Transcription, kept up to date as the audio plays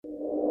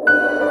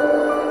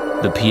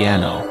The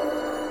piano.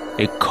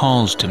 It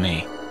calls to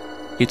me.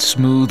 Its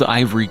smooth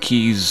ivory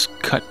keys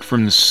cut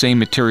from the same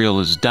material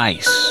as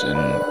dice and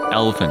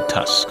elephant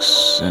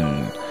tusks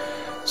and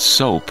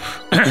soap.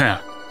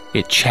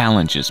 It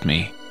challenges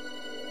me,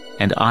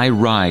 and I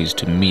rise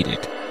to meet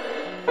it.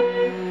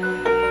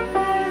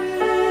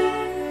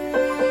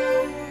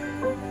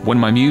 When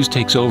my muse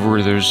takes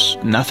over, there's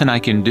nothing I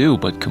can do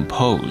but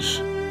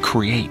compose,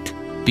 create,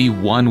 be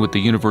one with the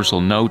universal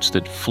notes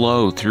that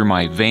flow through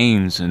my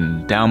veins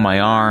and down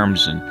my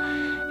arms and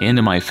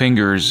into my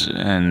fingers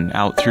and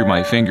out through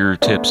my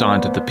fingertips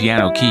onto the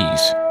piano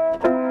keys.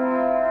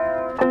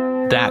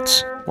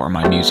 That's where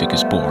my music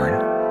is born.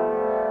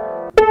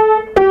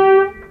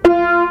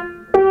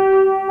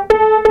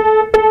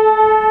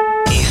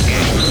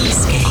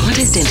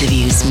 Artist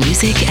interviews,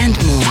 music and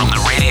more. From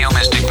the Radio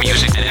Mystic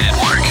Music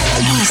Network.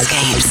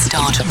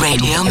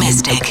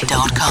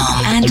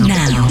 Escapes.radiomystic.com. And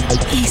now,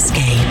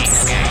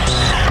 Escapes.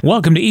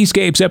 Welcome to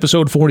Escapes,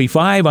 episode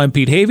 45. I'm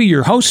Pete Havey,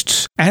 your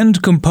host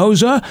and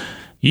composer.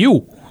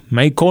 You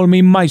may call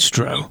me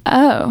Maestro.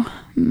 Oh,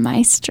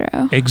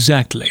 Maestro.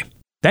 Exactly.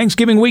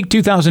 Thanksgiving week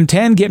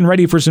 2010, getting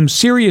ready for some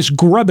serious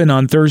grubbing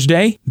on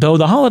Thursday. Though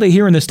the holiday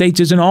here in the States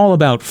isn't all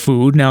about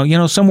food.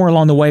 Now, somewhere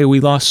along the way we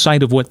lost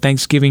sight of what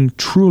Thanksgiving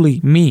truly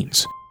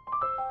means.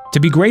 To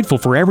be grateful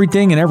for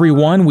everything and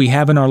everyone we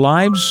have in our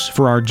lives,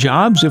 for our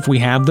jobs if we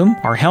have them,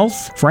 our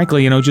health.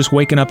 Frankly, just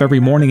waking up every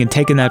morning and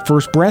taking that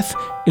first breath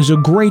is a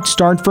great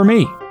start for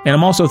me. And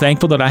I'm also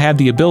thankful that I have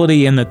the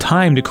ability and the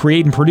time to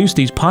create and produce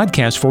these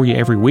podcasts for you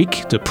every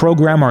week, to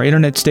program our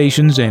internet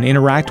stations and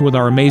interact with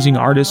our amazing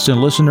artists and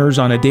listeners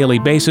on a daily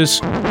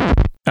basis.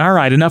 All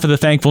right, enough of the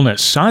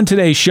thankfulness. On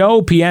today's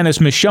show,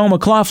 pianist Michele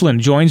Mclaughlin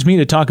joins me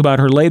to talk about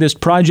her latest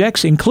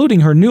projects,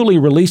 including her newly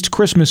released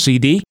Christmas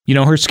CD.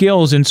 Her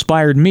skills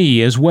inspired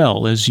me as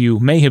well, as you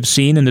may have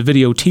seen in the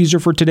video teaser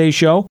for today's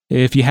show.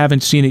 If you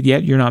haven't seen it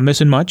yet, you're not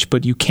missing much,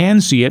 but you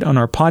can see it on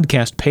our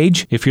podcast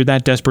page if you're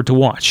that desperate to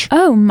watch.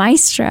 Oh,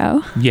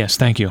 Maestro. Yes,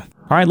 thank you.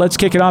 All right, let's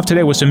kick it off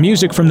today with some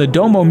music from the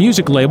Domo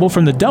music label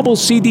from the double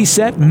CD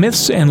set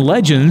Myths and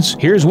Legends.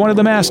 Here's one of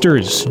the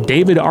masters,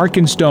 David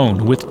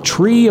Arkenstone with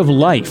Tree of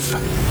Life.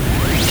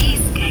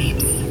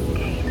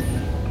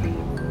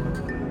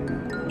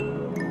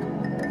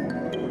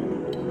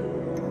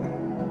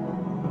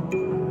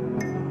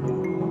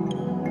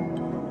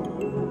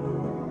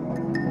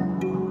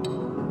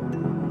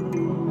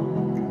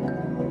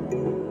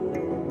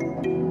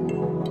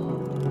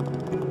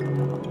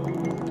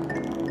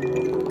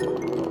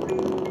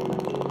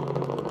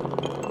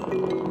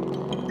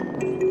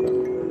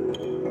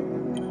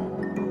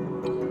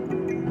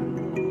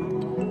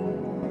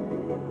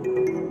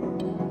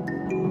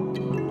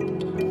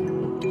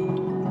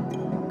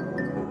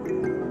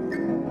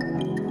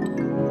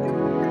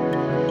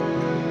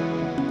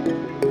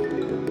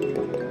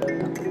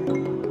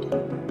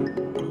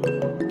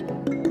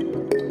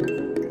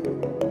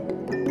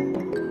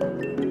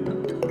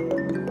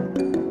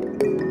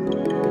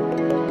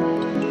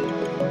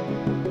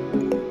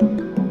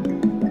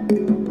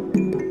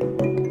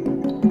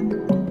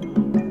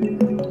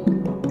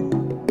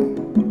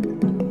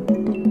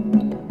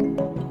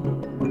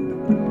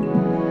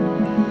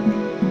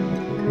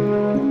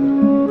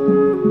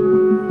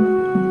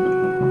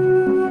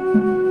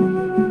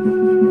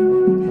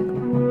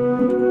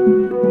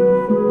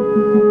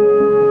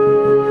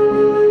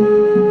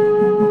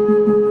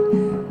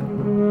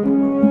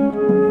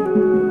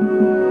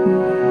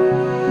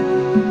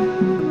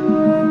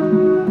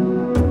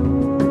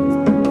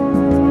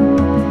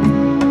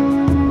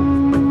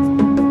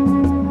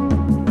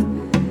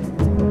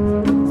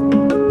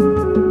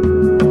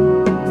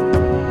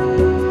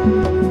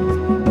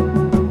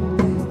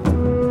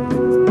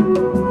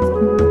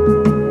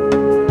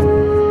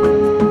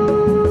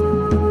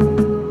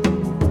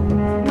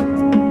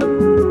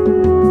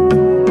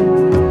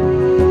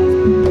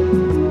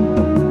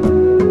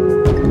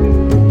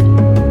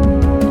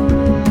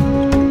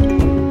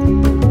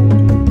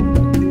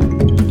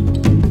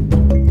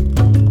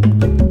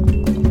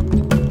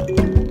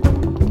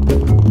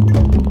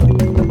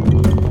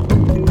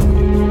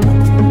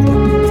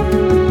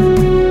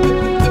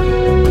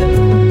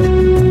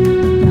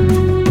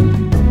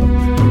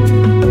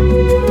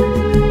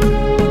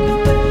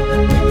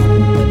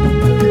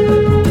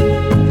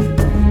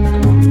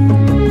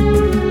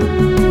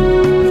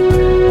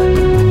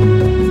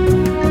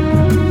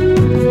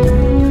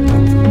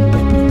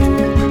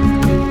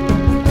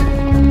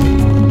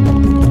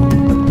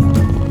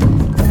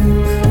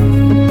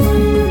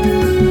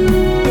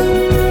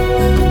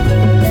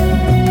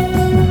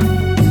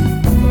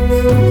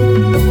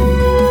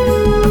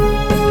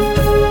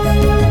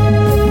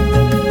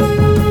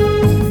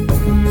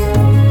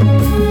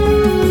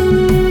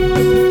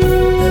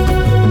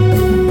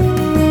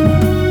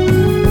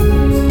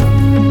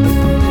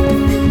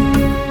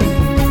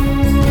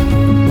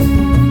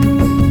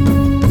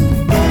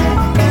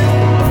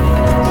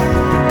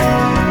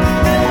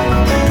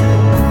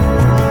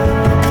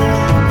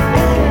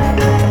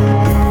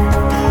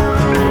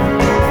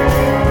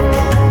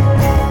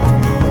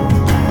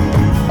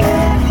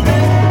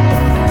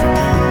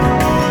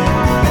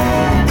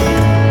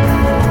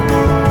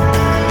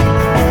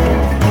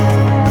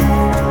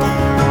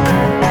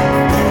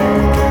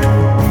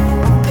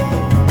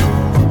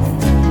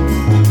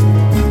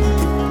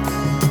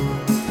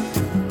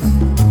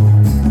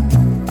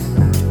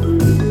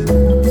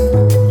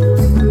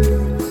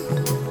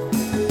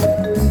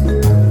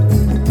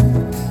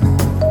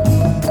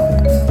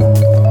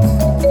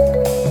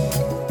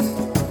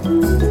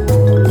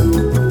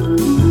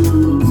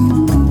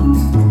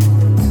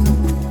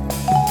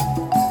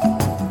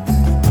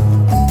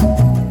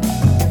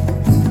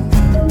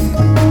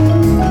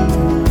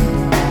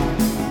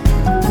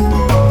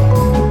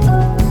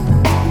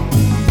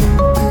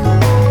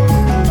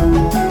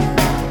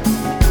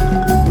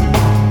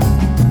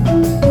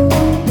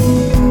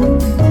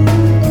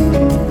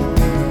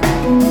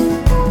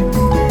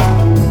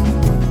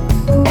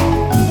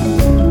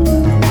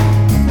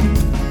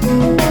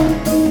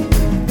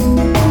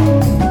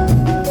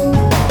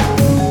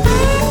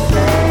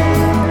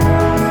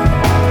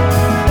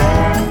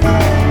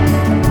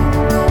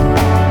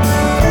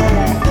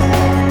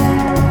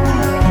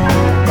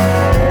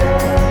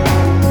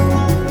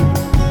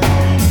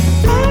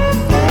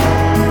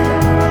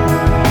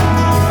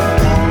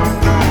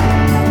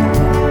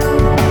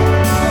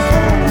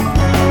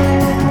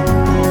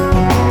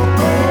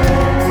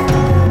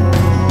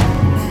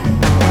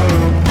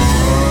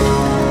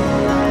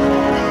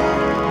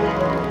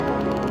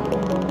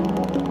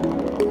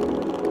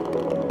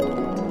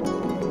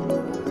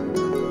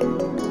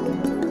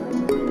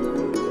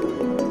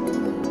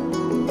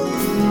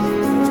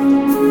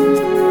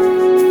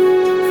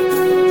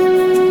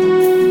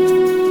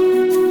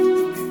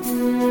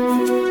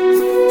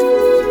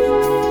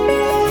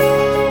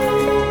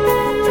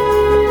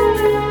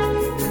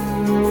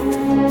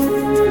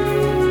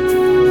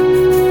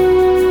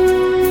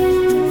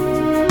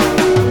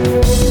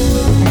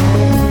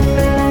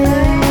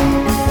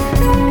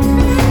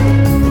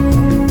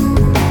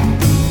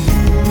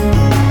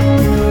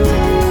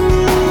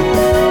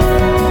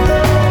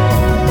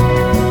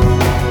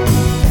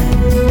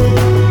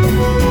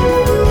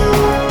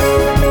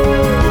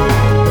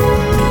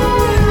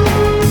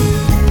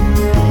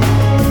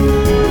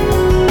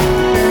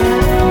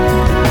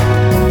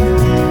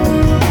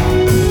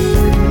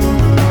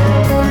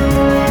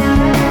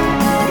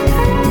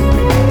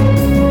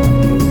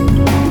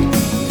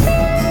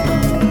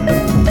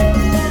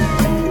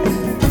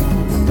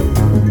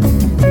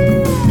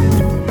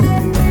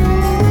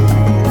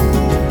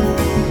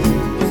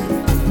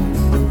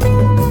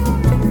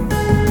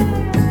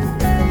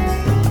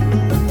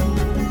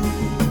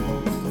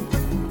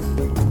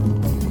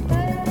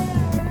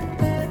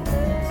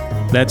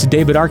 That's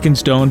David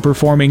Arkenstone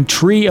performing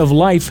Tree of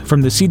Life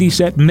from the CD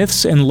set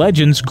Myths and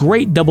Legends.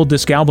 Great double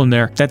disc album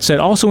there. That set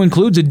also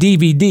includes a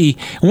DVD.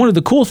 And one of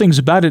the cool things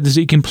about it is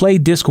that you can play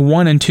disc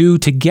 1 and 2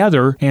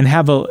 together and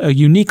have a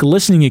unique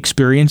listening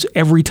experience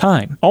every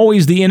time.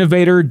 Always the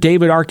innovator,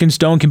 David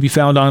Arkenstone can be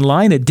found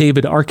online at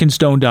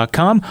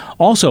davidarkenstone.com.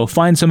 Also,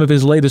 find some of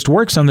his latest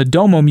works on the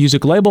Domo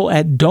music label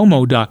at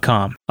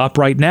domo.com. Up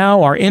right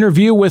now, our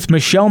interview with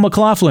Michele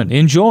Mclaughlin.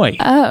 Enjoy.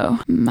 Oh,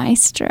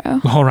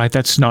 maestro. All right,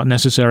 that's not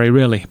necessary,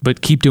 really,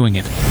 but keep doing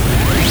it.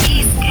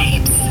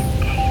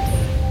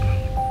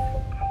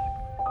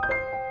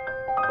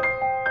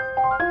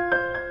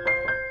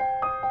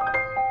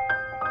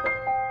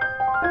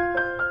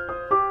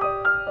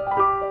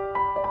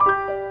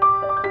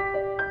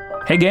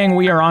 Hey gang,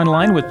 we are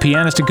online with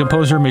pianist and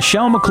composer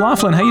Michele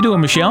Mclaughlin. How you doing,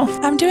 Michele?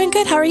 I'm doing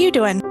good. How are you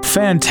doing?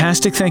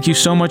 Fantastic. Thank you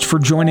so much for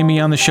joining me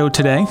on the show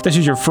today. This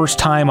is your first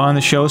time on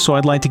the show, so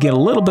I'd like to get a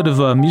little bit of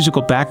a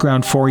musical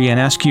background for you and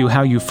ask you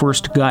how you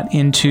first got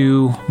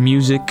into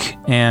music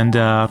and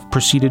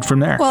proceeded from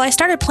there. Well, I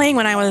started playing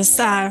when I was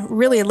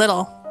really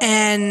little.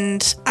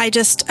 And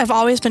I've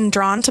always been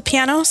drawn to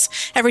pianos.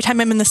 Every time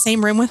I'm in the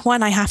same room with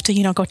one, I have to,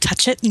 go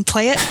touch it and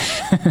play it.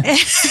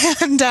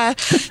 And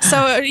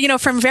so,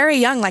 from very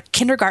young, like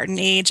kindergarten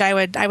age, I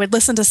would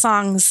listen to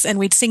songs and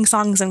we'd sing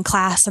songs in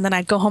class, and then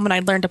I'd go home and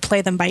I'd learn to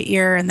play them by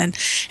ear, and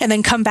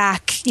then come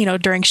back,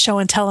 during show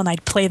and tell, and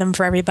I'd play them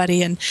for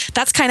everybody. And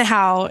that's kind of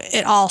how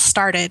it all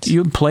started.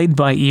 You played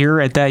by ear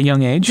at that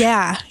young age?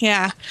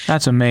 Yeah.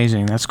 That's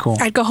amazing. That's cool.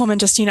 I'd go home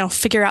and just,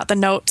 figure out the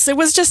notes. It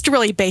was just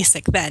really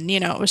basic then,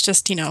 it was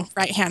just,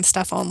 right hand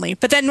stuff only.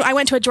 But then I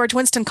went to a George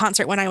Winston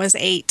concert when I was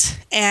 8,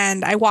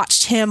 and I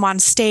watched him on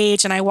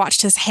stage, and I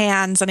watched his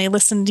hands, and I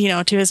listened,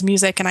 to his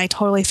music, and I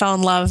totally fell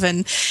in love.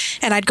 And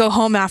I'd go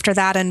home after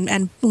that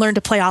and learn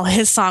to play all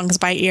his songs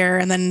by ear.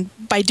 And then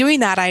by doing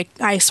that,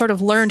 I sort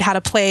of learned how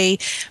to play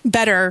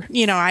better,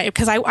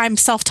 because I'm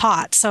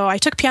self-taught. So I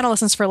took piano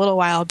lessons for a little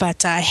while,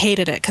 but I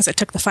hated it because it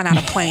took the fun out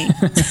of playing.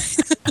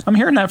 I'm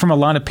hearing that from a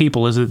lot of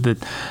people, is that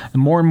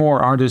more and more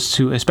artists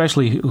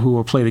especially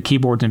who play the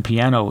keyboards and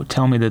piano,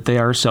 tell me that they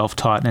are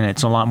self-taught, and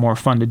it's a lot more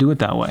fun to do it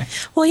that way.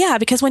 Well, yeah,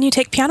 because when you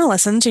take piano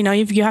lessons,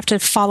 you have to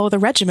follow the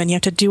regimen. You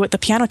have to do what the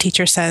piano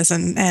teacher says,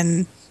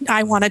 and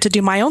I wanted to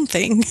do my own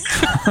thing.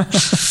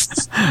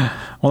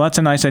 Well, that's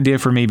a nice idea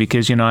for me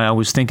because, I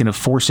was thinking of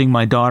forcing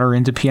my daughter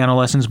into piano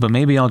lessons, but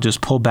maybe I'll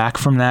just pull back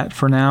from that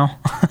for now.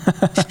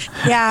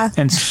 Yeah.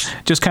 And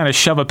just kind of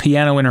shove a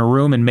piano in her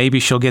room, and maybe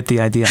she'll get the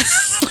idea.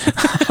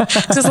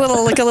 Just a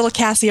little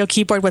Casio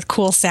keyboard with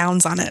cool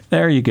sounds on it.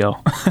 There you go.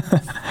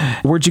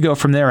 Where'd you go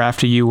from there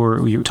after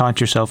you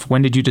taught yourself?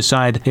 When did you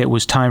decide it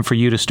was time for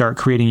you to start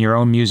creating your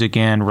own music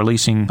and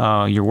releasing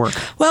your work?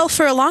 Well,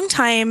 for a long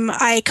time,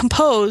 I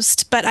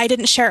composed, but I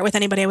didn't share it with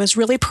anybody. I was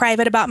really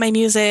private about my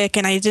music,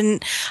 and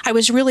I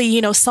was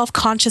really,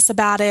 self-conscious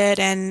about it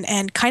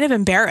and kind of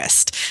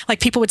embarrassed. Like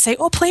people would say,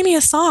 "Oh, play me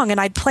a song," and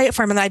I'd play it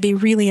for them, and I'd be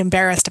really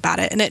embarrassed about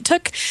it. And it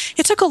took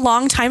a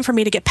long time for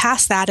me to get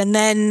past that. And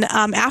then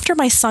after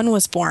my son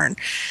was born,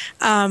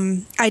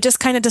 I just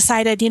kind of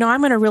decided,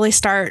 I'm going to really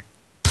start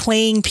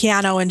playing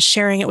piano and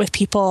sharing it with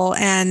people.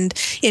 And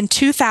in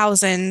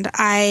 2000,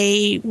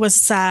 my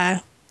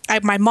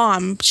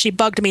mom, she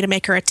bugged me to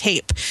make her a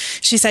tape.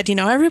 She said,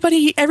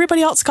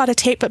 everybody else got a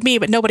tape but me,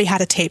 but nobody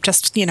had a tape.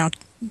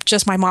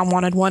 Just my mom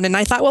wanted one. And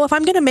I thought, well, if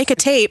I'm going to make a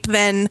tape,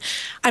 then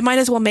I might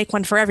as well make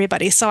one for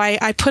everybody. So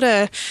I put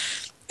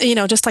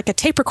just like a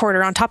tape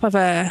recorder on top of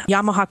a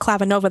Yamaha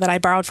Clavinova that I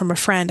borrowed from a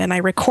friend. And I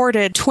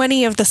recorded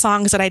 20 of the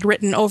songs that I'd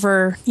written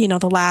over,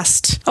 the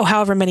last,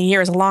 however many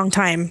years, a long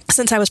time,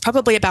 since I was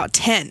probably about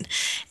 10.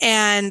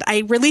 And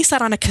I released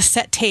that on a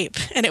cassette tape.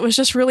 And it was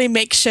just really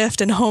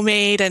makeshift and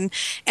homemade. And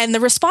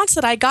the response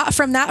that I got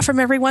from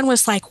everyone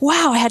was like,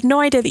 wow, I had no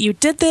idea that you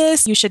did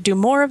this. You should do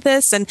more of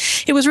this. And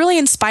it was really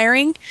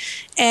inspiring.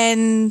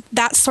 And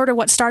that's sort of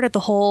what started the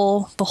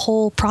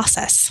whole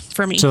process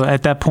for me. So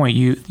at that point,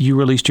 you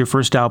released your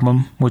first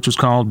album, which was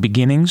called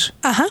Beginnings?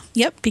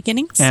 Yep,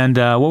 Beginnings. And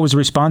what was the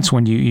response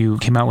when you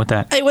came out with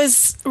that? It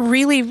was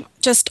really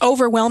just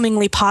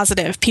overwhelmingly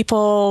positive.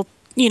 People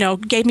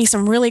gave me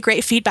some really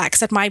great feedback,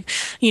 said my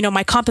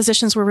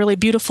compositions were really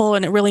beautiful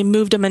and it really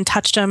moved them and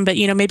touched them. But,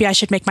 maybe I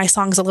should make my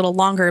songs a little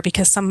longer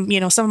because some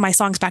of my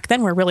songs back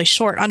then were really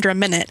short, under a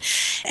minute.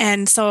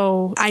 And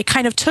so I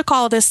kind of took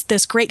all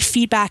this great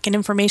feedback and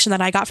information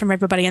that I got from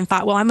everybody and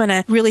thought, well, I'm going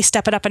to really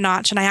step it up a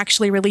notch. And I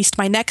actually released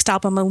my next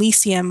album,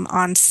 Elysium,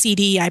 on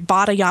CD. I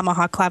bought a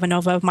Yamaha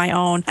Clavinova of my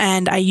own,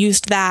 and I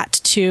used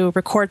that to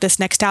record this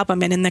next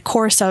album. And in the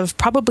course of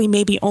probably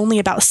maybe only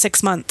about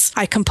 6 months,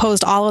 I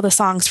composed all of the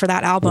songs for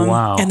that album.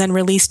 Wow. And then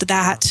released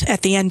that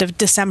at the end of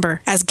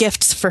December as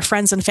gifts for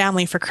friends and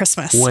family for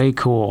Christmas. Way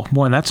cool.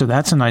 Boy, that's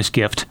a nice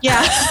gift.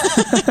 Yeah.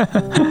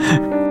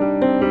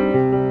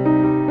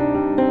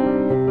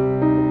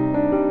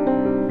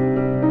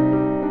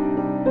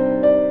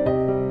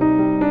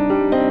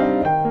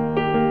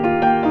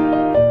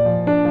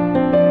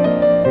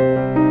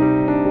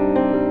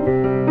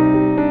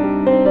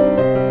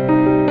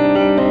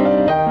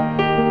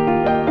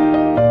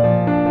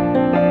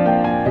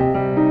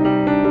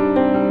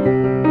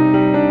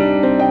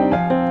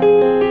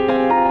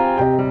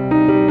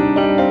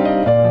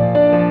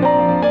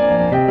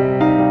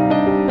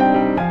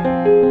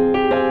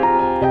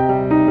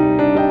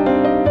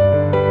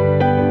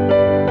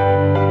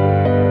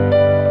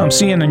 I'm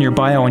seeing on your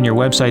bio on your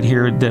website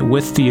here that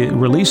with the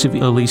release of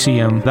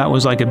Elysium, that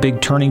was like a big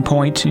turning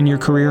point in your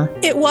career.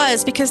 It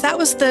was, because that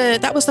was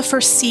the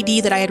first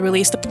CD that I had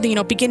released.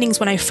 Beginnings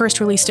when I first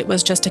released it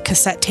was just a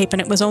cassette tape,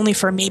 and it was only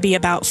for maybe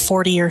about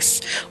 40 or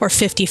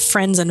 50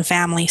 friends and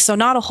family. So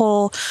not a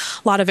whole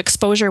lot of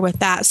exposure with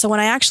that. So when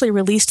I actually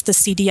released the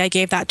CD, I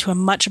gave that to a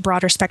much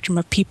broader spectrum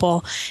of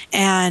people,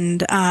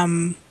 and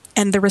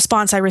the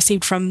response I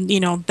received from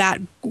that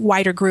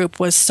wider group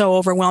was so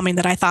overwhelming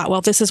that I thought, well,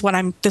 this is what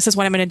I'm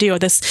going to do.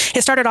 It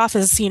started off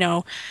as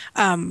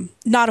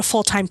not a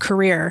full-time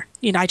career.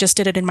 I just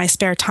did it in my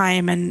spare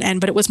time,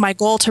 but it was my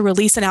goal to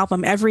release an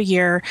album every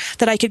year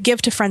that I could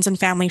give to friends and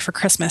family for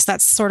Christmas.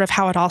 That's sort of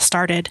how it all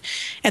started.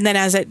 And then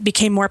as it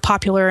became more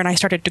popular and I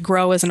started to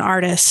grow as an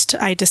artist,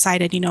 I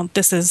decided,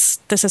 this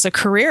is a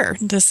career.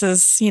 This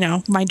is,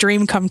 my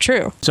dream come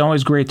true. It's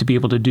always great to be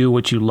able to do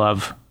what you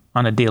love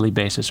on a daily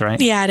basis,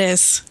 right? Yeah, it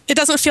is. It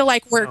doesn't feel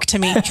like work to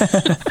me.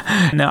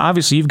 Now,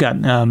 obviously, you've got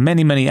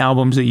many, many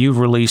albums that you've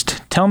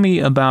released. Tell me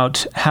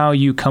about how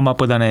you come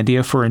up with an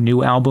idea for a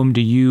new album.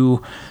 Do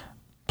you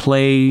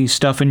play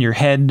stuff in your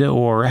head,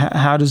 or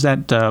how does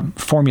that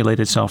formulate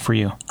itself for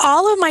you?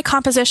 All of my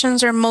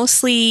compositions are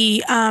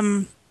mostly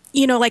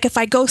like if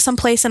I go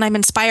someplace and I'm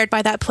inspired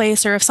by that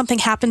place, or if something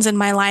happens in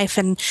my life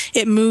and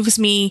it moves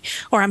me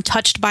or I'm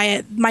touched by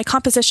it, my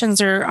compositions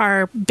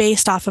are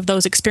based off of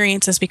those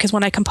experiences, because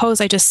when I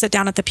compose, I just sit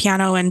down at the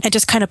piano and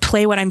just kind of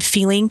play what I'm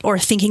feeling or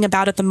thinking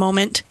about at the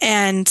moment.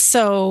 And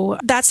so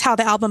that's how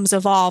the albums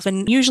evolve.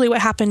 And usually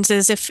what happens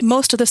is if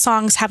most of the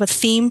songs have a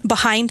theme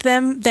behind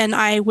them, then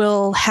I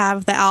will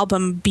have the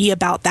album be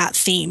about that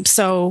theme.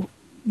 So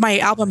my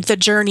album, The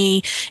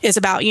Journey, is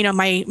about,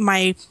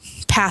 my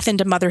path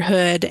into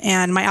motherhood,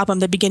 and my album,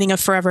 The Beginning of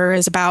Forever,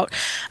 is about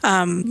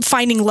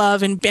finding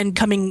love and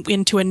coming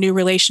into a new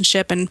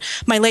relationship. And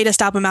my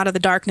latest album, Out of the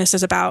Darkness,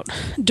 is about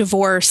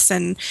divorce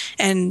and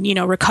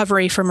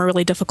recovery from a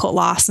really difficult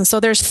loss. And so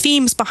there's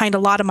themes behind a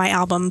lot of my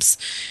albums,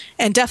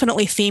 and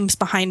definitely themes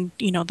behind,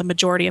 the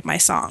majority of my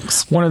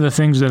songs. One of the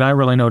things that I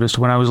really noticed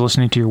when I was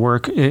listening to your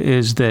work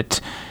is that,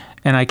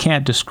 and I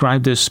can't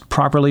describe this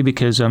properly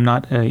because I'm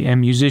not a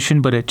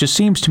musician, but it just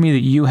seems to me that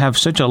you have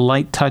such a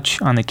light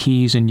touch on the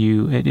keys, and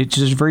it's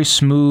just a very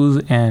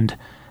smooth and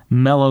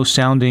mellow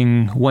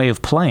sounding way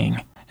of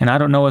playing. And I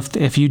don't know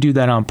if you do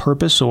that on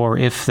purpose or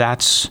if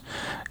that's,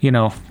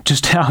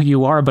 just how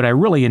you are, but I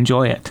really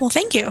enjoy it. Well,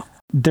 thank you.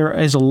 There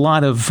is a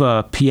lot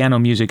of piano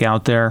music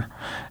out there,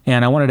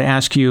 and I wanted to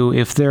ask you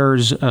if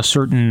there's a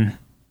certain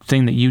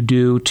thing that you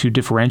do to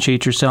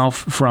differentiate yourself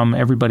from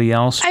everybody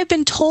else. I've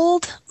been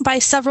told by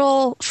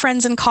several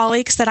friends and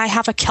colleagues that I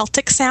have a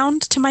Celtic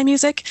sound to my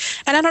music,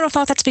 and I don't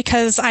know if that's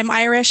because I'm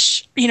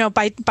Irish,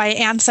 by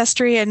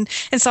ancestry, and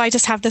so I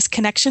just have this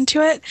connection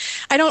to it.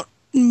 I don't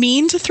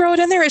mean to throw it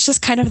in there. It's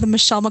just kind of the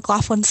Michele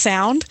Mclaughlin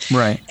sound,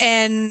 right?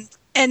 And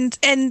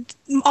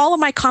all of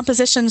my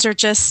compositions are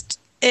just.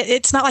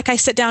 It's not like I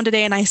sit down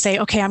today and I say,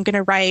 okay, I'm going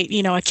to write,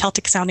 a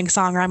Celtic sounding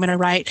song, or I'm going to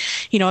write,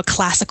 a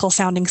classical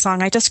sounding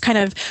song. I just kind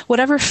of,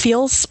 whatever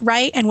feels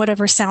right and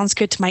whatever sounds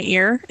good to my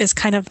ear is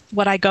kind of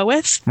what I go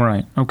with.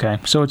 Right. Okay.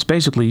 So it's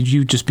basically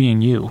you just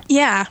being you.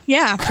 Yeah,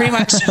 pretty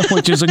much.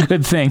 Which is a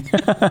good thing.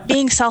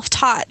 Being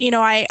self-taught,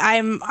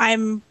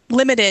 I'm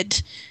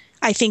limited,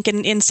 I think,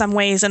 in some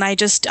ways, and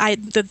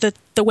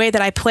the way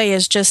that I play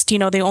is just,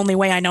 the only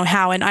way I know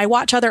how. And I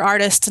watch other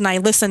artists and I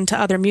listen to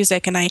other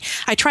music, and I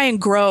try and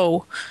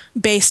grow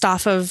based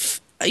off of,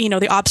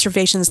 the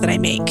observations that I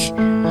make.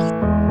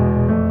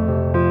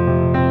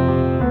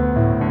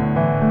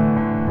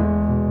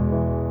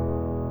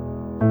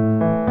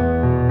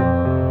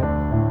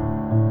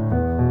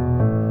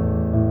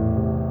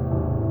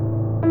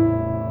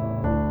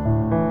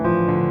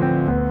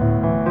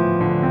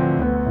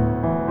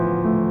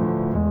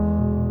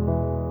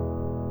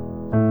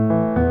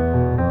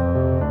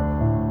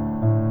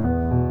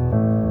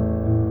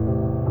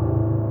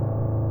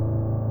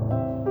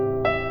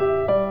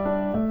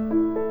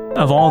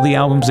 Of all the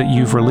albums that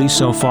you've released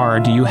so far,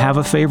 do you have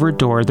a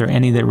favorite, or are there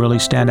any that really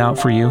stand out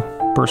for you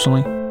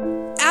personally?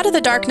 Out of the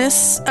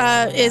Darkness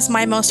is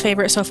my most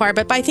favorite so far,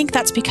 but I think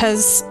that's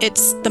because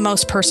it's the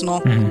most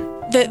personal. Mm-hmm.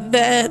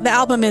 The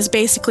album is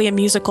basically a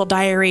musical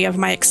diary of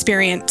my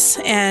experience,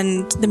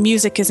 and the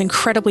music is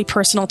incredibly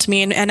personal to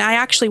me. And I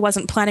actually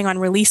wasn't planning on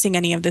releasing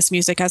any of this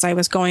music as I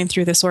was going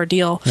through this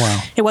ordeal.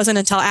 Wow. It wasn't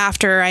until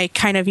after I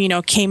kind of,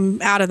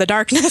 came out of the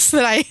darkness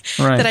that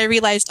I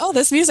realized, oh,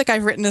 this music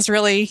I've written is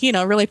really,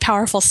 really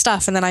powerful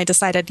stuff. And then I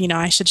decided,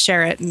 I should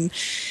share it.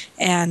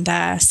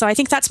 And so I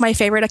think that's my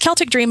favorite. A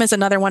Celtic Dream is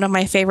another one of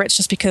my favorites,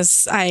 just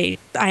because I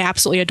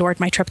absolutely adored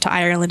my trip to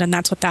Ireland, and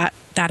that's what that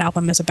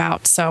album is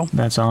about. So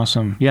that's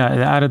awesome.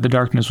 Yeah, Out of the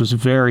Darkness was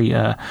very,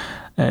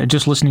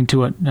 just listening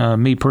to it,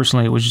 me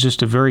personally, it was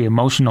just a very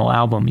emotional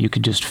album. You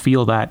could just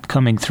feel that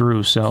coming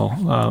through.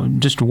 So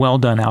just well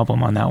done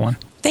album on that one.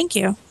 Thank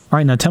you. All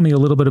right, now tell me a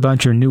little bit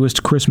about your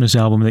newest Christmas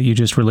album that you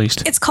just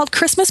released. It's called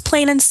Christmas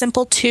Plain and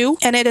Simple 2,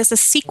 and it is a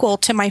sequel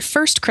to my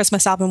first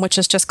Christmas album, which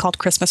is just called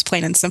Christmas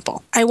Plain and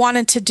Simple. I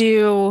wanted to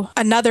do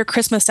another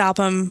Christmas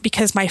album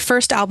because my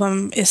first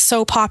album is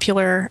so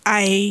popular.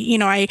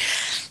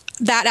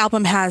 That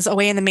album has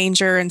Away in the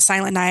Manger and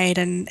Silent Night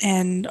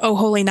and Oh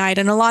Holy Night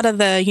and a lot of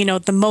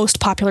the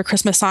most popular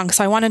Christmas songs.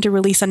 So I wanted to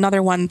release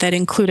another one that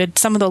included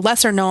some of the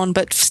lesser known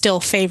but still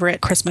favorite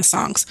Christmas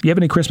songs. Do you have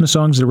any Christmas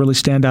songs that really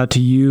stand out to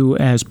you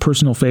as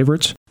personal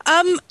favorites?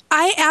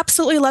 I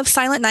absolutely love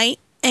Silent Night.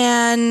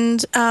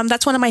 And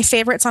that's one of my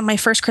favorites on my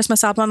first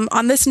Christmas album.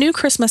 On this new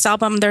Christmas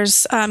album,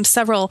 there's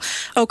several.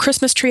 Oh,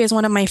 Christmas Tree is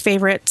one of my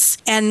favorites.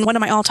 And one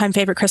of my all-time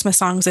favorite Christmas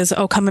songs is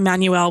Oh Come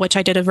Emmanuel, which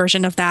I did a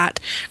version of that.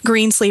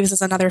 Green Sleeves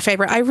is another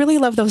favorite. I really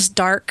love those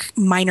dark,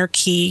 minor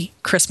key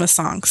Christmas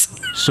songs.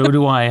 So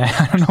do I.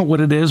 I don't know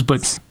what it is,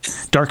 but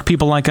dark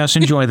people like us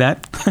enjoy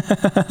that.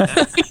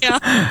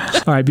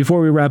 Yeah. All right, before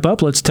we wrap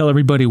up, let's tell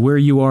everybody where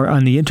you are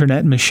on the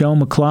internet,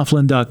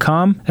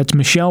 MichelleMclaughlin.com. That's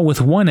Michelle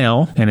with one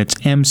L, and it's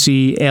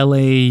McLaughlin.com.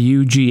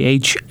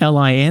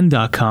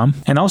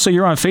 And also,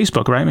 you're on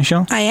Facebook, right,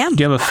 Michelle? I am.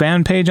 Do you have a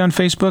fan page on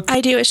Facebook?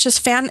 I do. It's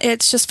just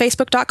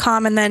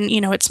Facebook.com, and then,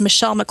 it's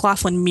Michelle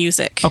McLaughlin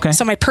Music. Okay.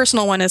 So my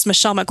personal one is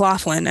Michelle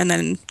McLaughlin, and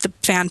then the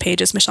fan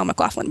page is Michelle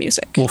McLaughlin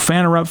Music. Well,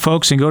 fan her up,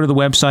 folks, and go to the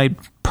website.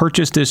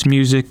 Purchase this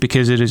music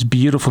because it is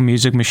beautiful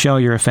music. Michelle,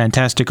 you're a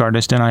fantastic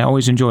artist, and I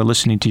always enjoy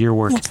listening to your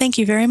work. Well, thank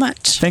you very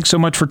much. Thanks so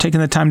much for taking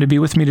the time to be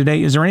with me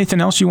today. Is there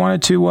anything else you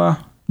wanted to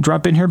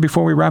drop in here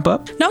before we wrap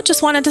up? No,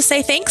 just wanted to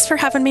say thanks for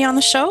having me on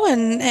the show,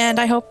 and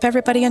I hope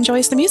everybody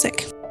enjoys the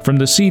music. From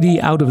the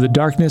CD Out of the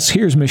Darkness,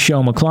 here's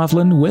Michelle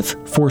McLaughlin with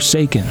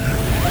Forsaken.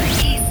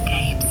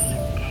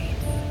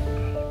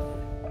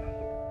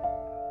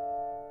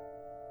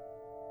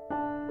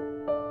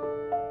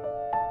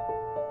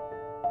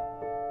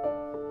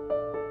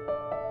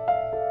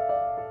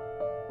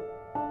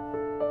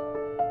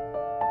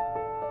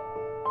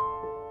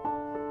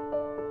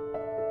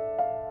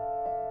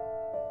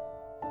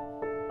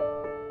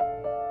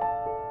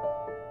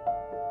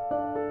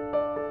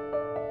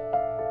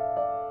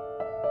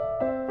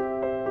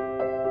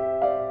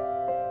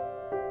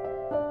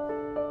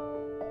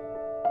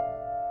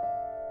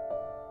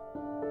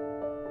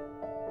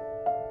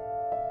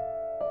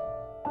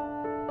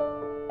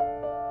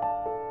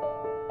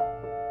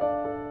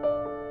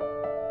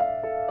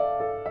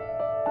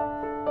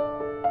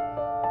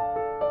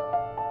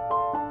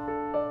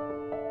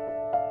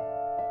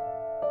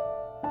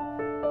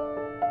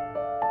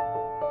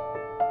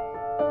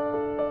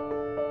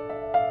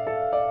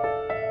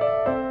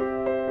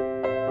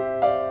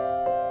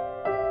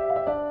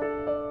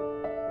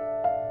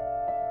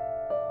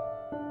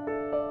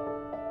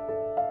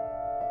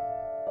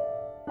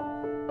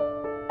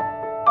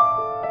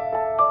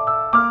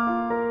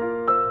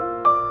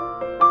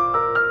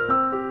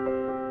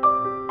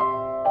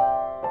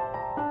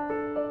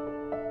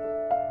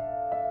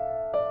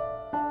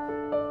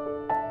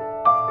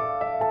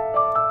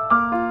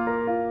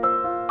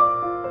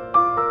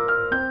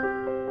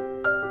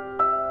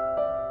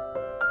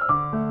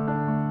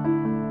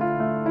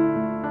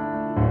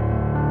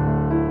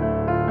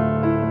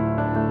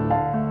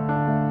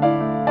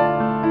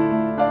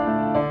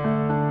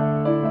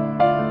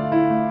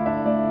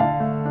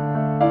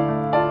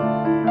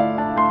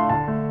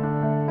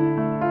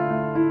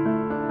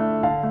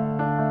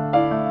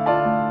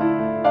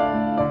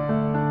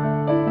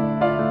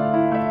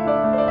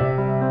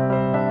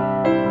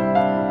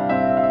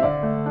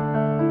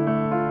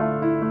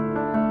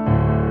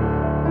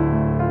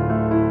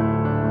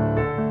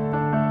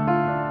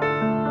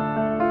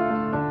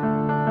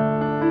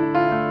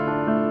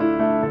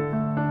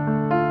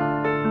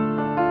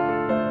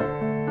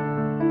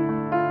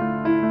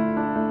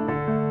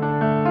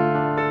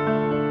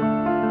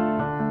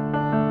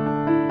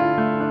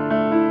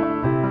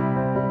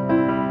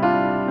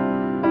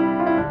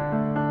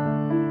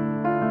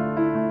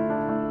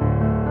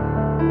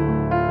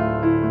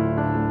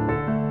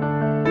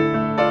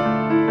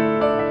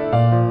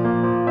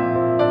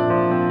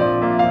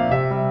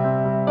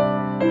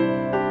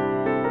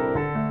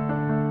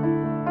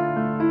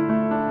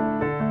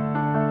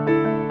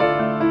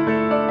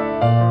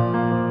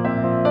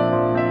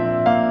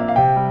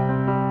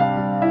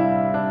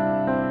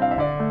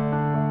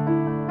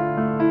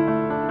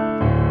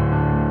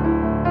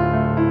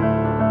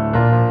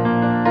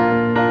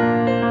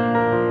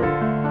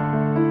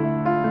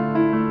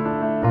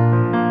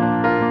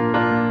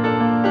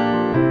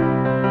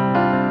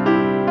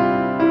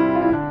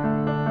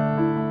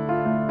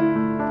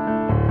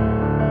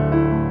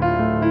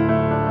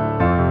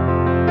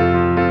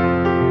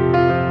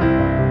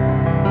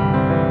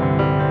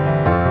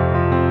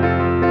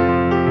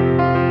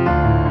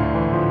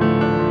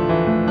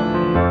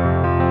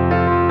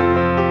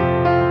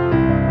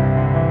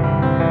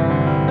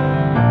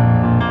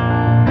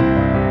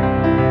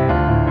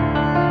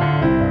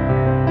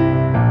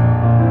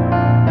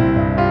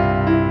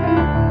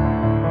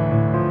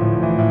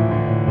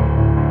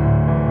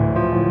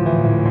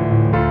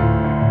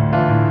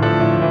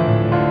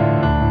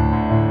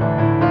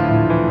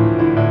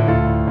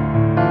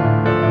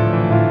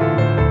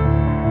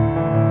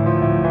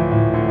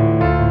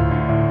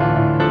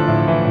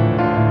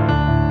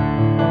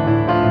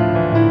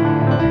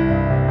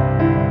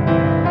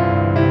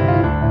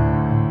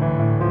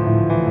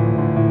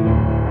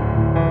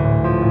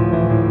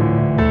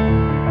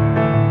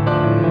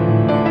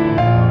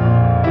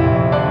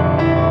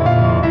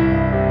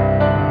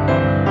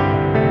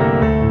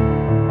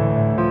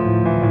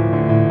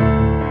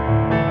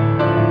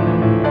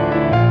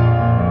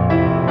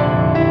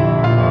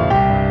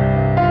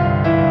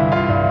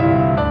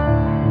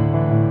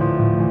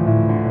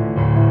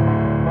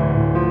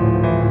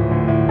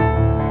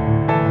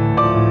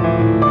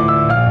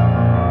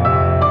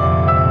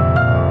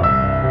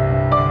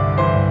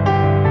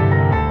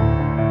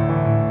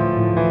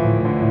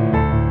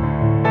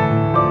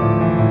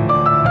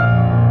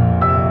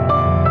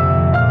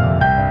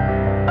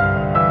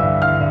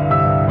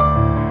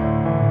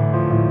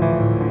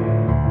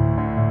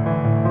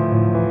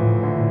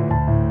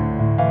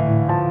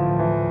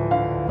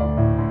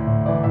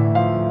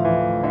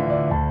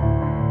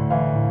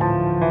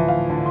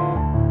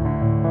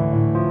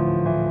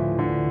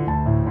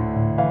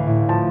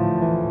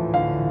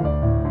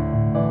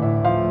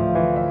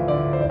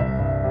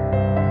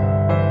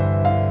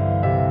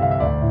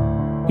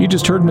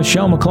 just heard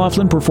Michele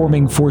Mclaughlin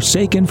performing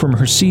Forsaken from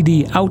her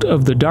CD Out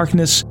of the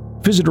Darkness.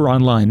 Visit her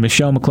online,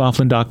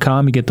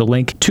 MicheleMclaughlin.com. You get the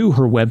link to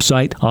her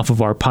website off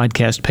of our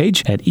podcast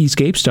page at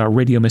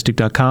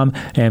escapes.radiomystic.com.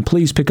 And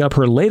please pick up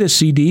her latest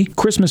CD,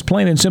 Christmas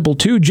Plain and Simple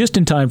 2, just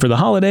in time for the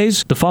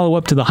holidays. The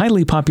follow-up to the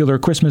highly popular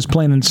Christmas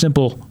Plain and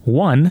Simple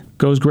 1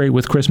 goes great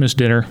with Christmas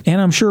dinner, and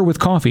I'm sure with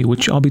coffee,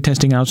 which I'll be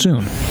testing out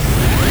soon.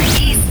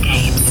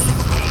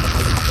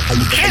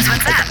 Here's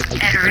what's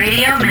up at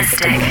Radio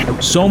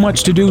Mystic. So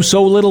much to do,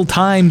 so little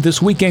time.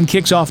 This weekend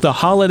kicks off the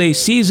holiday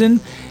season.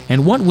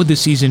 And what would the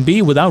season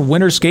be without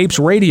Scapes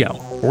Radio?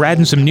 We're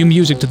adding some new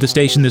music to the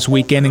station this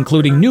weekend,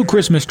 including new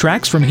Christmas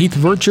tracks from Heath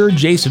Vircher,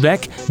 Jace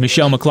Beck,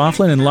 Michele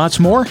Mclaughlin, and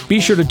lots more. Be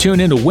sure to tune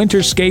in to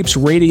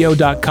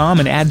winterscapesradio.com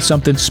and add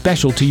something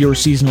special to your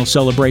seasonal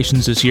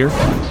celebrations this year.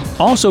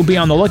 Also, be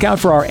on the lookout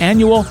for our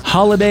annual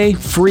holiday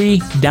free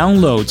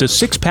downloads, a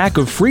 6-pack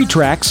of free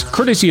tracks,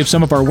 courtesy of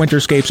some of our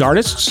Winterscapes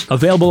artists,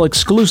 available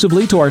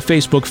exclusively to our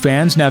Facebook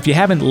fans. Now, if you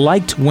haven't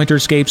liked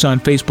Winterscapes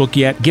on Facebook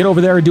yet, get over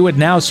there and do it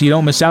now so you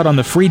don't miss out on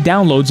the free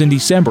downloads in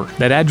December.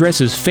 That address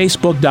is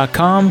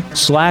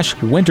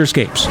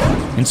facebook.com/winterscapes.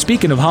 And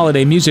speaking of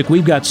holiday music,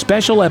 we've got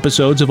special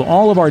episodes of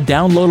all of our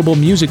downloadable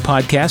music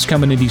podcasts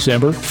coming in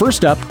December.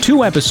 First up,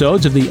 2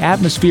 episodes of the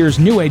Atmosphere's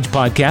New Age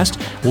podcast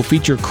will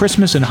feature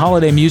Christmas and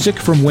holiday music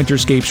from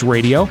Winterscapes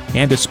Radio,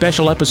 and a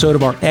special episode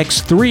of our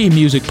X3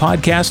 music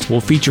podcast will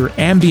feature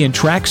ambient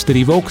tracks that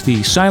evoke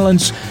the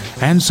silence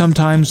and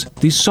sometimes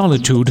the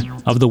solitude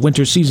of the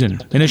winter season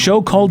in a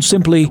show called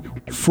simply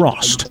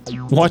Frost.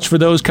 Watch for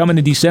those coming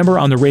in December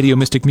on the Radio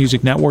Mystic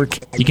Music Network.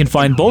 You can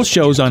find both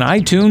shows on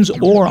iTunes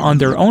or on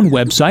their own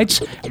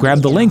websites.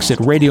 Grab the links at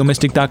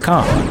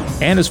radiomystic.com.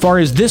 And as far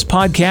as this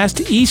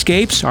podcast,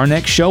 Escapes, our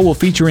next show will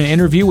feature an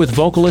interview with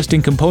vocalist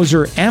and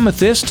composer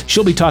Amethyst.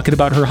 She'll be talking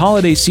about her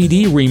holiday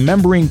CD,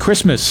 Remembering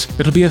Christmas.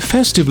 It'll be a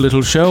festive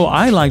little show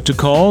I like to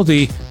call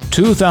the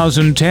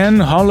 2010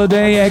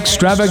 Holiday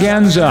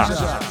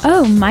Extravaganza.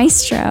 Oh,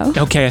 maestro.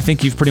 Okay, I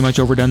think you've pretty much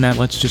overdone that.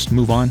 Let's just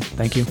move on.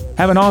 Thank you.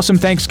 Have an awesome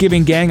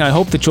Thanksgiving, gang. I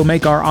hope that you'll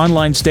make our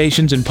online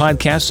stations and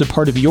podcasts a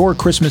part of your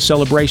Christmas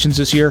celebrations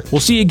this year.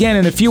 We'll see you again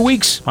in a few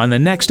weeks on the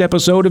next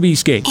episode of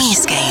Escapes.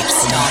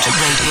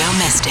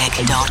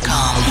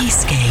 Escapes.radiomystic.com.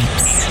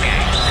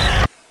 Escapes.